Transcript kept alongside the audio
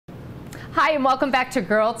Hi and welcome back to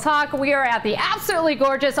Girl Talk. We are at the absolutely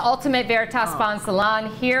gorgeous Ultimate Veritas Spa and Salon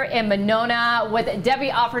here in Monona with Debbie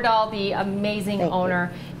Offerdahl, the amazing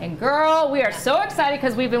owner. And girl, we are so excited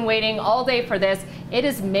because we've been waiting all day for this. It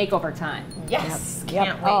is makeover time. Yes,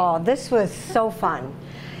 can't wait. Oh, this was so fun.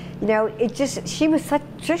 You know,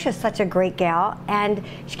 Trisha's such a great gal, and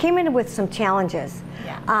she came in with some challenges.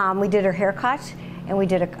 Yeah. We did her haircut, and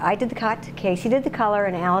I did the cut, Casey did the color,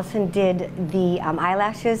 and Allison did the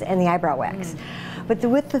eyelashes and the eyebrow wax. But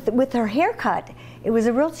with her haircut, it was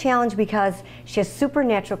a real challenge because she has super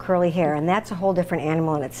natural curly hair, and that's a whole different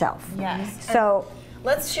animal in itself. Yes. So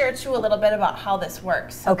let's share too a little bit about how this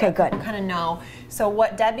works. So okay, good. Kind of know. So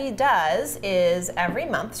what Debbie does is every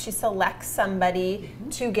month she selects somebody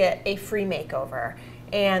to get a free makeover.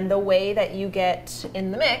 And the way that you get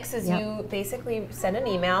in the mix is you basically send an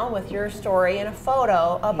email with your story and a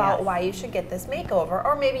photo about why you should get this makeover.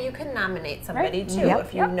 Or maybe you can nominate somebody too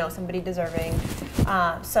if you know somebody deserving.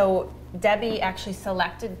 So Debbie actually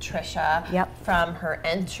selected Trisha from her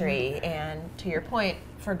entry, and to your point,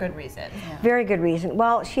 for good reason. Very good reason.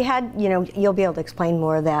 Well, she had, you know, you'll be able to explain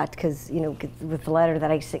more of that because, you know, with the letter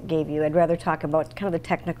that I gave you, I'd rather talk about kind of the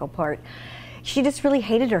technical part. She just really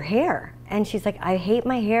hated her hair. And she's like, I hate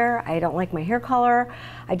my hair. I don't like my hair color.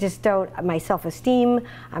 I just don't, my self-esteem,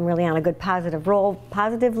 I'm really on a good positive roll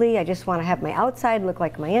positively. I just want to have my outside look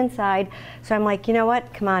like my inside. So I'm like, you know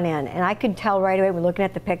what, come on in. And I could tell right away, we're looking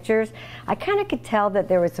at the pictures, I kind of could tell that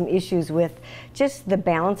there were some issues with just the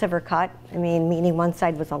balance of her cut. I mean, meaning one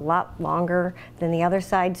side was a lot longer than the other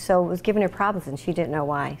side. So it was giving her problems and she didn't know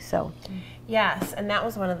why, so. Yes, and that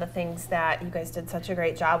was one of the things that you guys did such a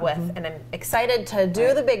great job with, and I'm excited to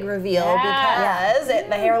do the big reveal because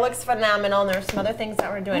the hair looks phenomenal, and there's some other things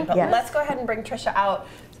that we're doing, but let's go ahead and bring Trisha out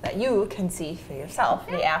so that you can see for yourself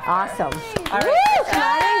the after. Awesome. All right,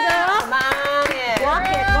 Trisha. Come on in, girl. Come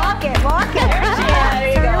on in. Walk it, walk it, walk it. There she is. There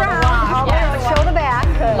you Turn go. around. Yes. Show the back.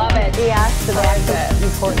 Love it. Yes, so that's the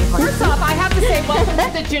important part. First off, I have to say welcome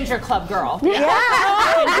to the Ginger Club girl.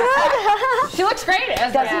 She looks great.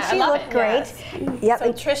 Doesn't she look great? Yep.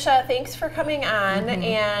 So Trisha, thanks for coming on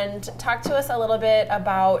and talk to us a little bit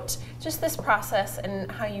about just this process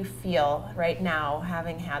and how you feel right now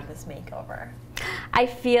having had this makeover. I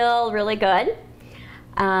feel really good.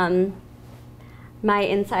 My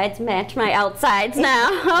insides match my outsides now.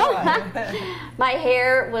 My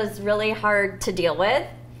hair was really hard to deal with.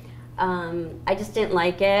 I just didn't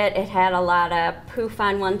like it. It had a lot of poof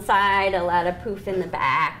on one side, a lot of poof in the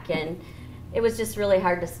back, and it was just really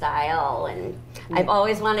hard to style. And I've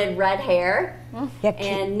always wanted red hair,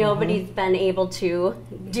 and nobody's been able to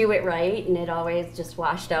do it right, and it always just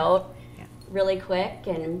washed out really quick.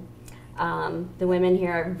 And the women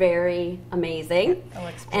here are very amazing,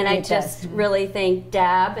 and I just really thank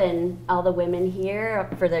Deb and all the women here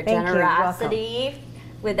for their generosity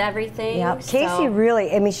with everything. Yeah, Casey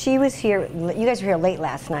really, I mean, she was here, you guys were here late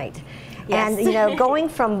last night. Yes. And, you know, going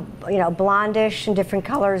from, you know, blondish and different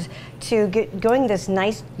colors to going this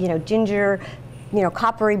nice, you know, ginger, you know,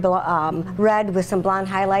 coppery red with some blonde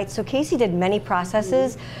highlights. So Casey did many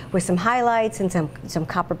processes with some highlights and some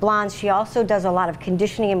copper blondes. She also does a lot of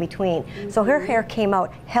conditioning in between. So her hair came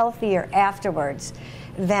out healthier afterwards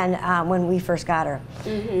than when we first got her.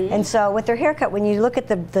 And so with her haircut, when you look at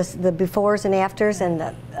the befores and afters, and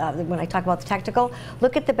when I talk about the technical,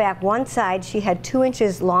 look at the back. One side, she had 2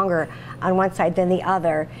 inches longer on one side than the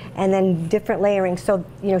other, and then different layering. So,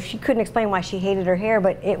 you know, she couldn't explain why she hated her hair,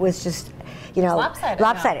 but it was just, you know,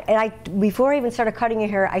 lopsided. And before I even started cutting her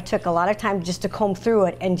hair, I took a lot of time just to comb through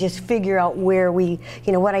it and just figure out where you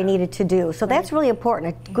know, what I needed to do. So that's really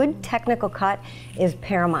important. A good technical cut is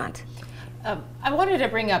paramount. I wanted to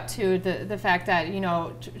bring up too the fact that, you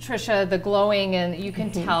know, Trisha, the glowing, and you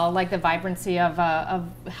can tell like the vibrancy of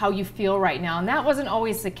how you feel right now, and that wasn't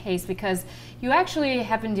always the case because you actually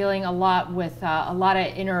have been dealing a lot with a lot of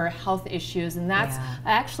inner health issues, and that's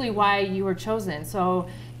actually why you were chosen. So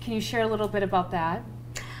can you share a little bit about that?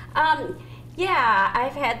 Yeah,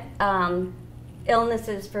 I've had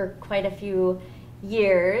illnesses for quite a few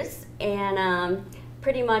years, and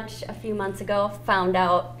pretty much a few months ago found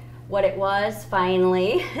out what it was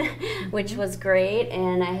finally, which was great,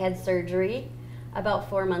 and I had surgery about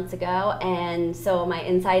 4 months ago, and so my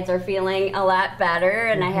insides are feeling a lot better,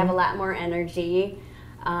 and I have a lot more energy,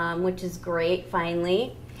 which is great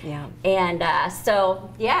finally. Yeah. And so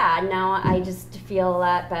yeah, now I just feel a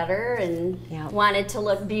lot better and wanted to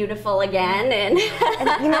look beautiful again. And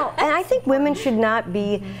you know, and I think women should not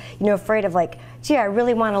be, you know, afraid of like gee, I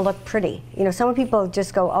really want to look pretty. You know, some people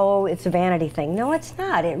just go, oh, it's a vanity thing. No, it's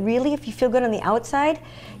not. It really, if you feel good on the outside,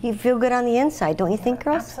 you feel good on the inside. Don't you think,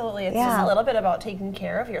 girls? Absolutely. It's just a little bit about taking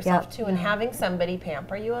care of yourself too, and having somebody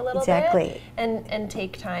pamper you a little bit, and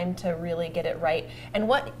take time to really get it right. And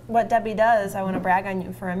what Debbie does, I want to brag on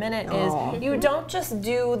you for a minute, is you don't just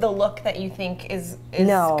do the look that you think is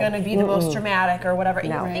going to be the most dramatic or whatever.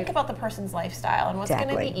 You think about the person's lifestyle and what's going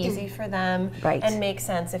to be easy for them and make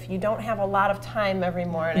sense if you don't have a lot of time every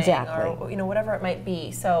morning or you know, whatever it might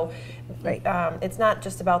be. So it's not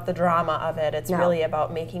just about the drama of it. It's really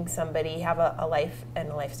about making somebody have a life and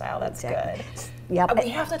a lifestyle that's good. Yep. We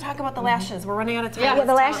have to talk about the lashes. We're running out of time. Yeah,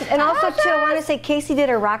 the lashes. And also, too, I want to say Casey did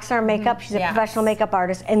her rock star makeup. She's a professional makeup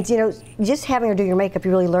artist. And, you know, just having her do your makeup,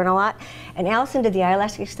 you really learn a lot. And Allison did the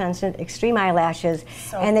eyelash extension, extreme eyelashes.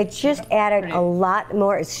 And they just added a lot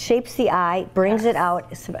more. It shapes the eye, brings it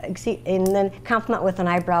out, and then complement with an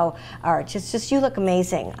eyebrow arch. It's just, you look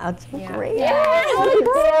amazing. It's great.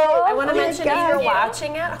 I want to mention, if you're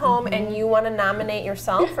watching at home and you want to nominate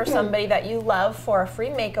yourself or somebody that you love for a free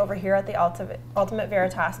makeover here at the Ultimate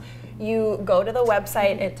Veritas, you go to the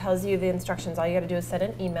website. It tells you the instructions. All you got to do is send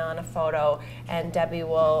an email and a photo, and Debbie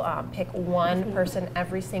will pick one person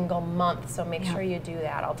every single month. So make sure you do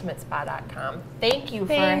that. UltimateSpa.com. Thank you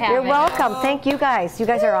for having us. You're welcome. Thank you guys. You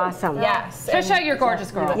guys are awesome. Yes. Trisha, you're gorgeous,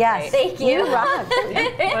 girl. Yes. Thank you. You rock.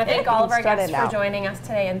 I want to thank all of our guests for joining us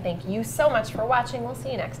today, and thank you so much for watching. We'll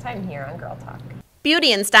see you next time here on Girl Talk.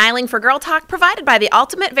 Beauty and styling for Girl Talk provided by the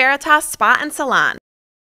Ultimate Veritas Spa and Salon.